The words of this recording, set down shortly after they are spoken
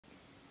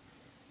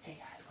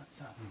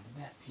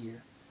That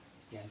here.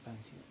 Yeah, I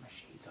finally see that my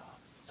shade's off.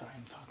 Sorry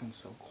I'm talking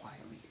so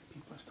quietly because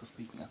people are still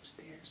sleeping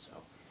upstairs,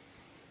 so.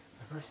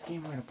 The first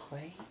game we're going to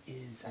play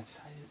is, I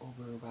decided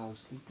over while I was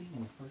sleeping,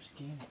 and the first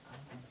game that I'm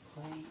going to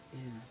play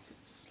is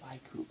Sly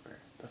Cooper,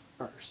 the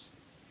first.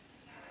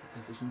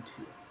 PlayStation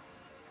 2.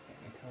 Okay,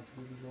 I can tell it's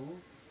really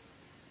old.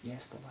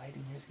 Yes, the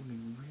lighting here is going to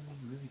be really,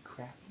 really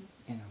crappy,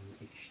 and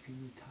I'm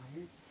extremely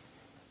tired.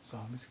 So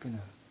I'm just going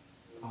to,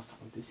 I'll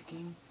start with this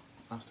game,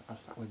 I'll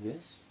start with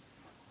this,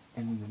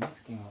 and then the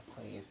next game I'll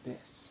play is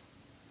this.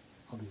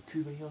 I'll do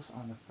two videos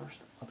on the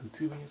first,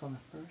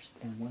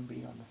 and one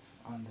video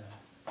on the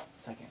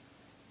second.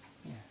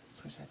 Yeah,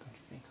 switch that, don't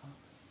you think, huh?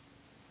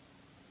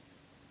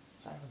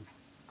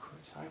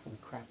 Sorry for the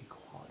crappy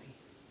quality.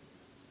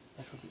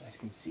 That's what you guys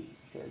can see,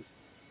 because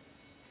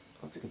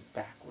it looks like it's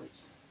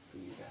backwards for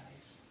you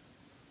guys.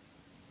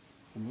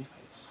 Let me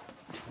face.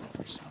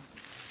 Or something.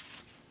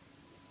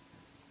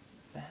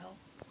 Does that help?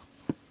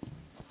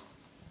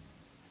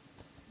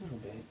 A little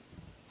bit.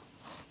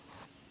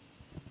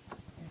 I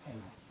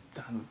think I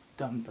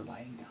dumbed the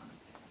lighting down a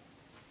bit.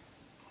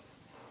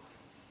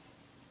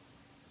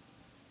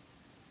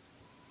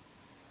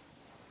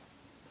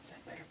 Is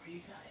that better for you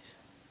guys?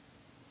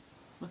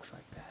 Looks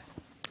like that.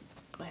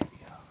 There we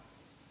go.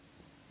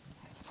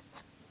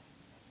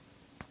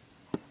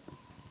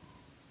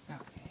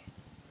 Okay.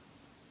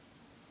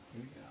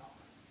 Here we go.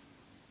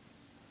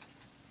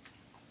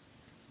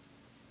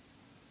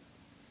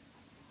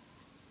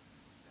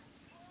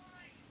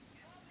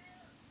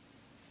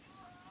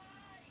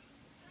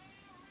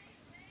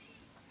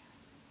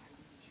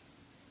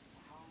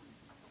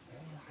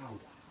 Very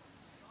loud.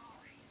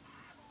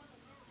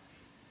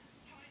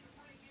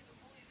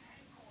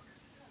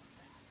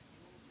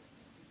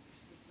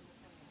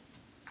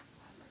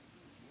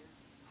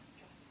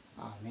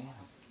 Oh man,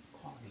 this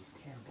quality is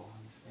terrible on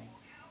this thing.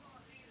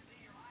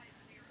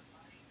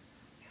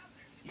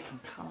 You can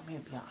count me to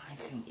be an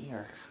eyes and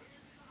ear.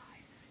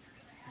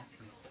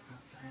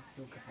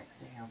 You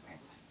goddamn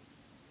it.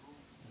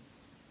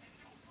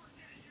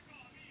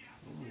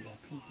 Ooh, you got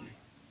pinky.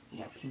 You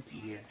got pinky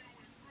here.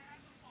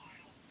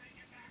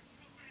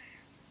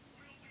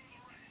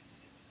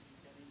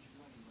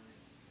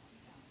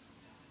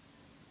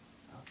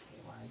 Okay,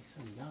 why are you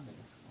so young in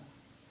this one?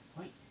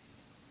 Wait.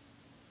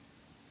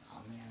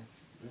 Oh man, it's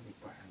really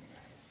bright on you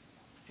guys.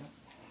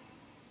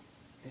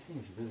 This thing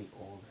is really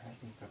old. I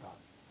think for about,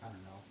 I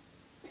don't know,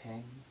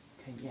 10,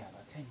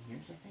 about 10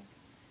 years, I think.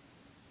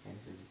 And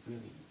this is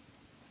really,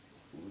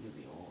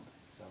 really old.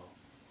 So,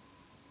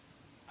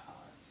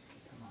 let's see.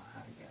 Come on,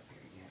 how to get up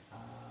here again?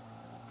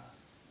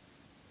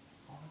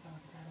 Oh my god,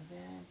 look at that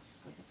event.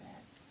 Look at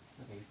that.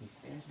 Look, there's these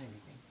stairs and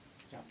everything.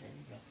 Jump, there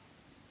you go.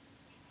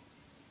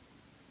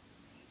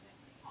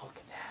 Oh, look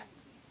at that.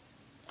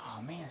 Oh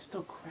man, it's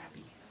still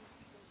crappy.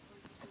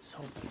 It's so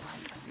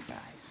bright on you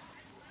guys.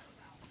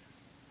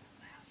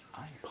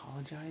 I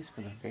apologize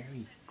for the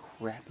very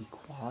crappy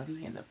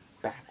quality and the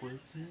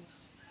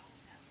backwardsness.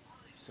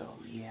 So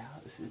yeah,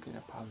 this is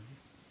gonna probably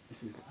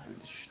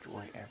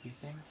destroy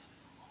everything.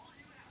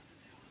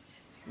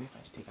 Maybe if I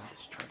just take out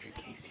this charger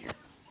case here.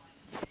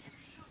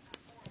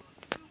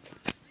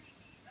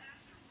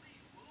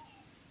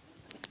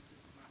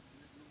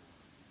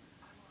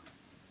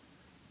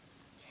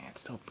 Yeah,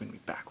 it's still gonna be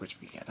backwards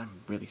for you guys.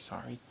 I'm really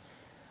sorry.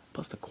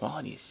 Plus the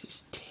quality is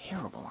just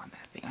terrible on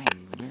that thing. I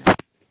am really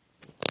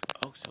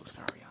so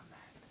sorry on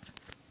that.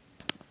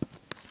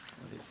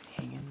 I'll just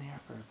hang in there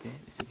for a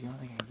bit. This is the only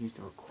thing I use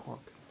to record.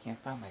 I can't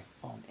find my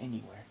phone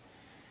anywhere.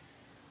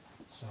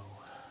 So,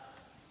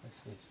 let's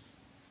just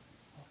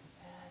look at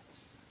that.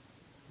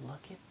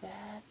 Look at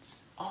that.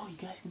 Oh, you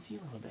guys can see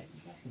a little bit.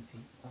 You guys can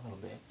see a little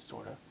bit,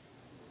 sort of.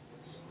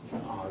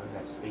 Oh, there's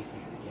that space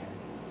here again.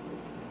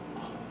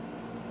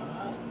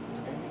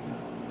 There we go.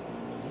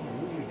 Yeah,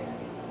 who's your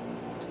daddy?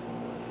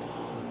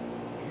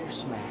 Oh, air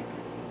smack.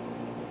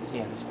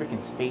 Yeah, this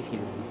freaking space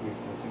heater over here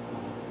for a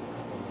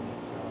couple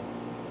minutes, so.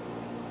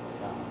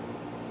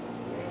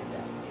 Yeah,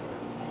 definitely.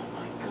 Oh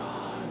my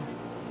god!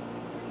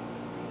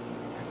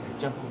 I gotta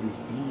jump over these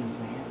beams,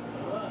 man.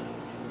 I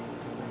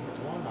hit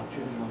the wall, I'll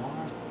trigger an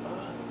alarm.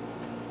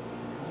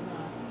 Come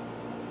on.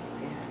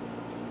 Yeah,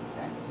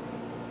 that's it.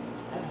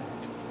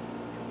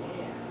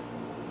 Yeah.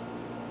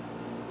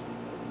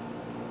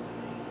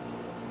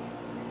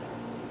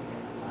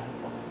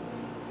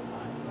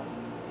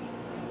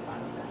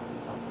 Find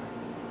buttons somewhere.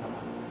 Come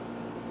on.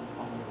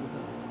 Oh, here we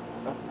go.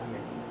 Oh, not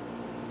here.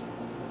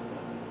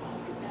 Oh,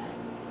 look at that.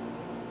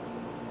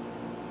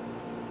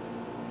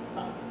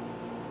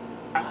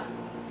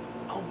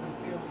 Oh my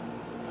god.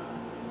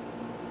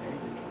 There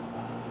we go.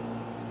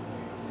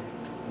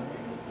 Where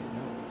is it?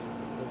 No, it's not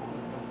the door.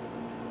 No.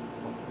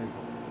 Oh, there we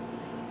go.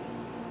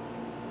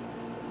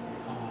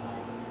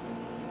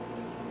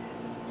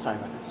 Sorry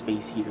about that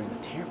space heater and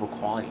the terrible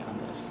quality on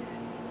this.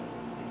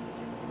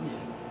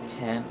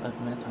 10,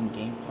 11 minutes on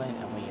gameplay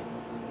and we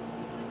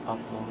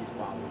uploads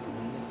while we're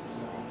doing this,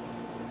 so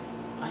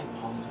I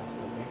apologize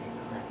for the very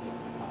crappy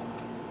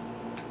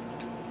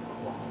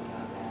quality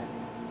on that.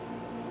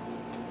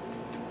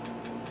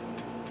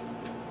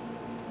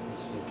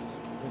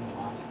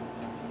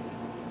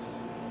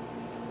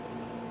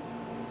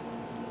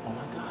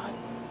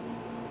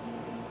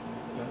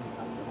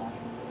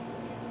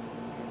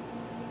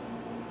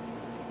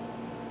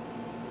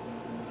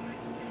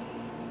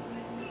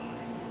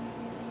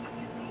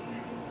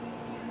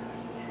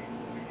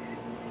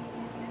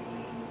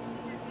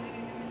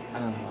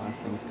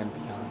 thing is gonna be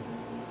on.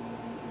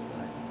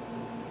 But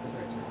I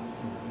better turn off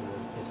soon. I'm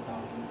really pissed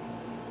off.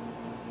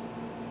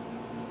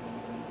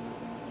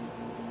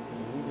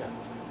 Here we go.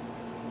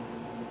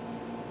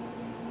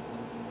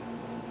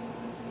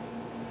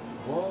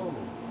 Whoa!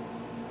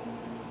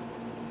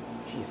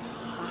 She is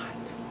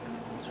hot.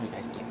 I'm sorry you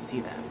guys can't see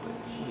that, but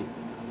she is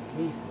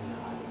amazingly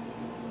hot.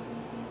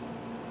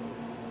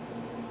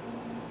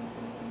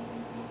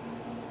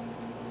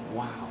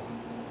 Wow.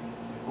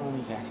 Only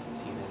you guys can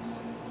see this.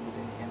 With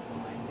the handful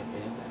light in the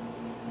bed.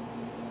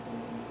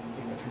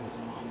 If I turn this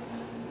off.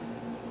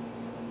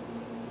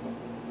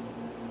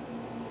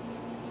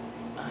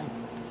 I'm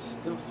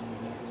still so you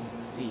guys can't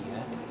see.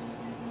 That is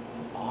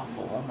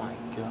awful. Oh my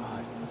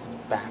god. This is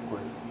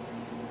backwards.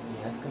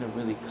 Yeah, that's gonna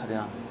really cut it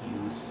on the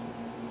views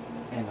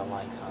and the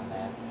likes on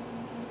that.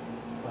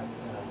 But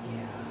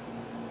yeah.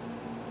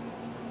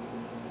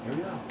 Here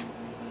we go.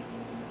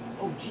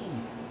 Oh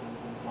jeez.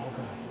 Oh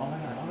god. Oh my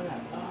god. Oh my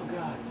god. Oh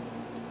god.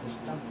 Just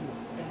jump through.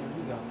 Hey, here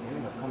we go. Here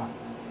we go. Come on.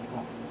 Come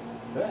on.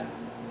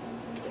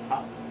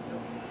 Up.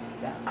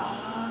 Down.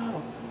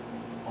 Oh.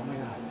 Oh my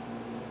god.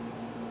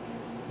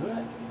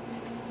 Good.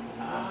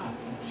 Ah.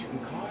 Shooting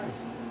cars.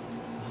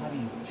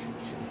 Hotties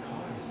shooting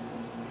cars.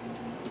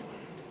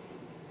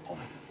 Oh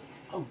my.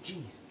 Oh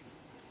jeez.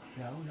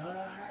 No.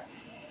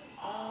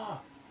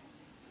 Ah.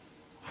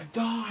 I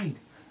died.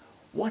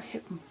 One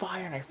hit from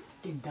fire and I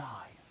freaking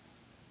died.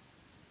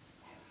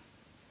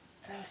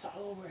 And I start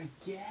all over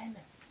again.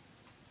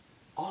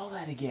 All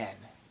that again.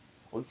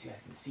 Well, you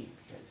guys can see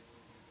because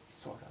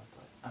sort of,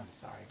 but I'm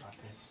sorry about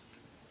this.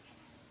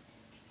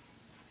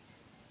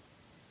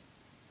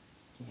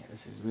 Yeah,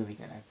 this is really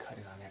gonna cut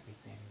it on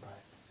everything,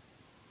 but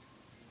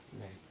you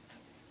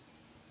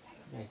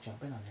gotta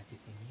jump in on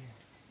everything here.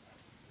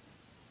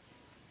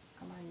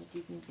 Come on,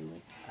 you can do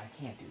it. I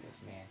can't do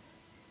this, man.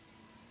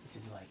 This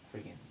is like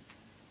friggin'.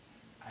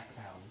 I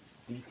forgot how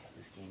detailed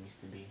this game used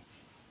to be.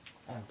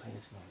 I haven't played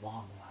this in a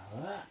long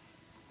while.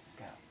 This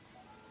guy.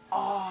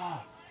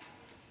 Oh!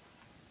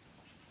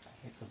 I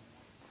hit the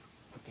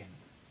freaking.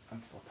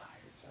 I'm still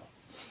tired, so.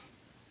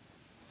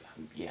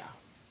 Yeah.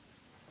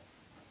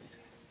 This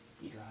guy.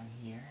 Beater on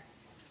here.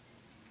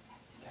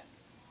 Got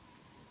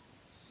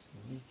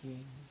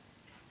sneaking.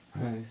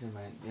 This is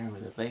my. Remember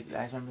the Lego? You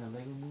guys remember the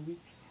Lego movie?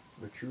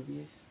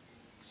 Thievius.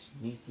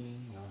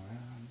 Sneaking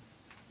around.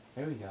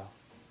 There we go.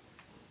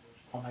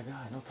 Oh my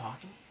god, no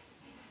talking?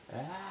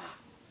 Ah!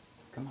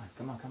 Come on.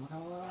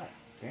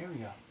 There we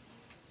go.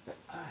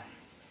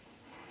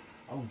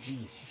 Oh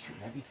geez, she's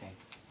shooting everything.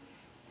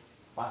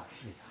 Wow,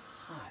 she is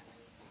hot.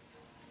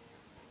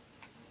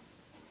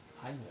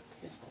 Hiding with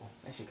a pistol.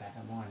 That shit got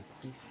them on,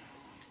 please.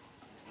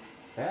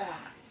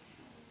 Ah!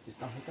 Just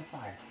don't hit the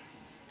fire.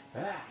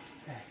 Ah!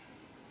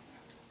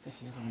 That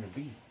she knows where I'm gonna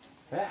be.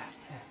 Ah!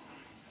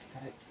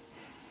 Got it.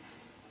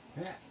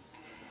 Ah!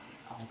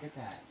 Oh, get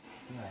that.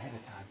 You know, ahead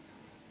of time.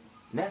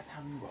 And that's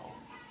how we roll.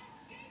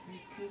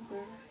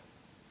 Cooper.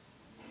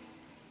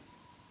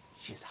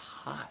 She's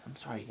hot. I'm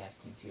sorry you guys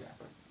can't see that,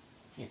 but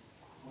she's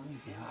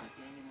crazy hot.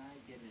 The gang and I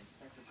did an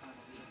Inspector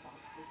Carmelita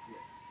box this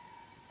slip.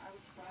 I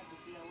was surprised to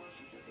see how well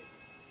she took it.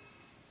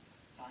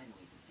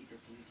 Finally, the secret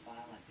police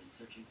file I've been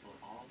searching for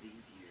all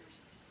these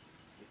years.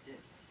 With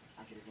this,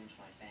 I could avenge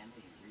my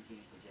family and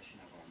regain possession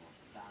of our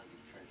most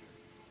valued treasure.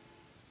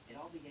 It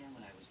all began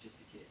when I was just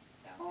a kid.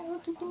 Oh,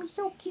 the thing is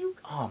so cute.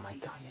 Oh my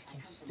god, you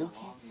guys still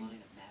can't see.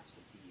 Line of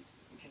master thieves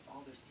who kept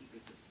all their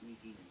secrets of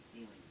sneaking and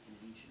stealing in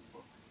an ancient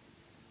book.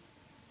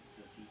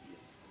 The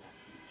Thievius,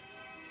 Raccoonus.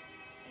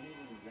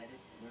 Anyone who read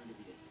it learned to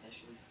be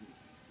especially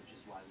sneaky, which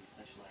is why we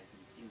specialize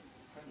in stealing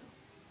from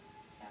criminals.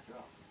 After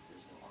all,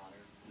 there's no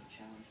honor, no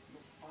challenge, no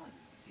fun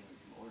stealing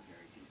from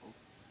ordinary people.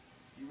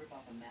 You rip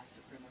off a master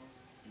criminal,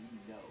 and you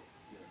know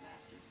you're a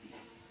master thief.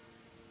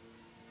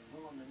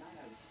 Well, on the night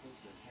I was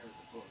supposed to inherit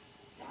the book,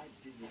 5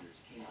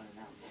 visitors came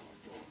unannounced to our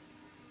door.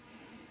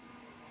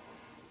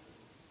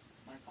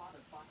 My father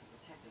fought to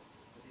protect us,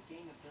 but a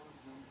gang of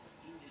villains known as the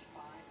Fiendish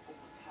Five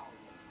overpowered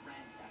them and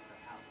ransacked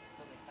our house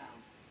until they found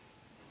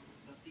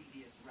the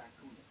Thievius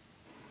Raccoonus.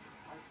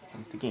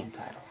 That's the game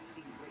title.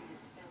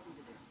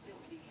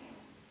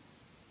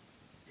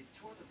 They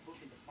tore the book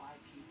into 5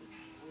 pieces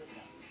and split it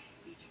up.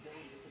 Each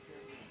villain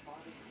disappeared to the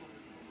farthest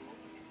corners of the world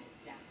to commit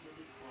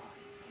dastardly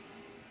crimes.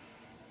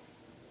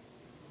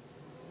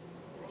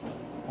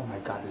 Oh my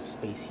god, there's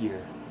space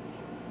here.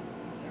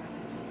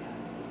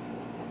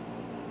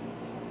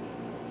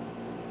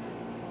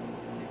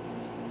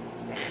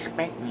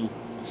 Expect me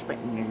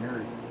the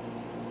nerd.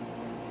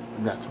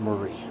 That's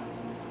Murray.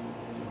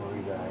 It's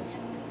Murray, guys.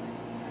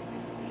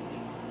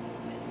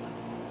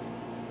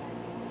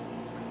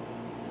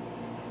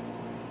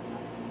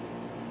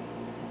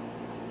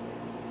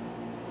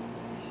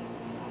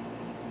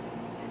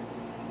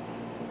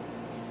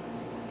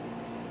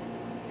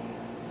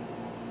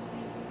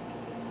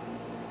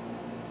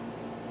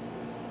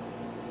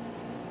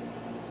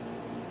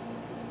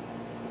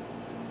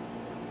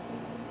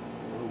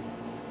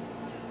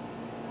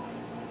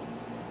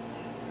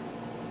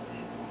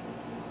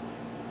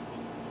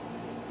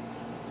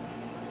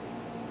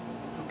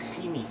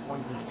 me before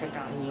you check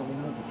out any old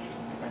movies.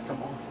 I got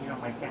them all here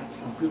on my dad's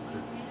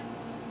computer.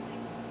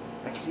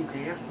 Let's see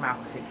the F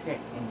mouse is it,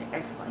 and the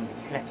S one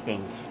is select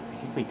things. I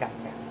think we got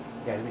that.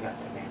 Yeah, we got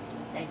that, man.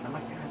 Hey, I'm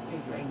not gonna tell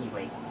you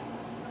anyway.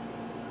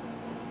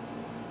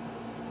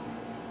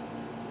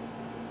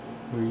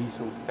 Were you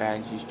so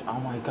fast? Oh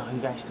my god,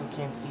 you guys still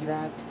can't see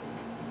that?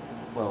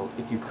 Well,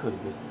 if you could,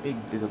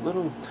 there's a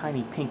little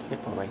tiny pink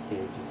hippo right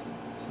there, just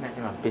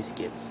snacking on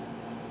biscuits.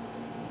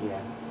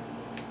 Yeah.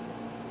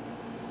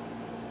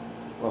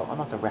 Well, I'm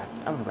gonna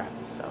wrap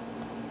this up.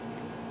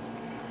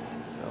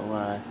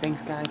 So,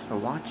 thanks guys for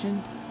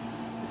watching.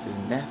 This is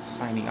Neff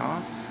signing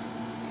off.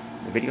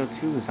 The video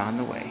 2 is on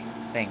the way.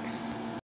 Thanks.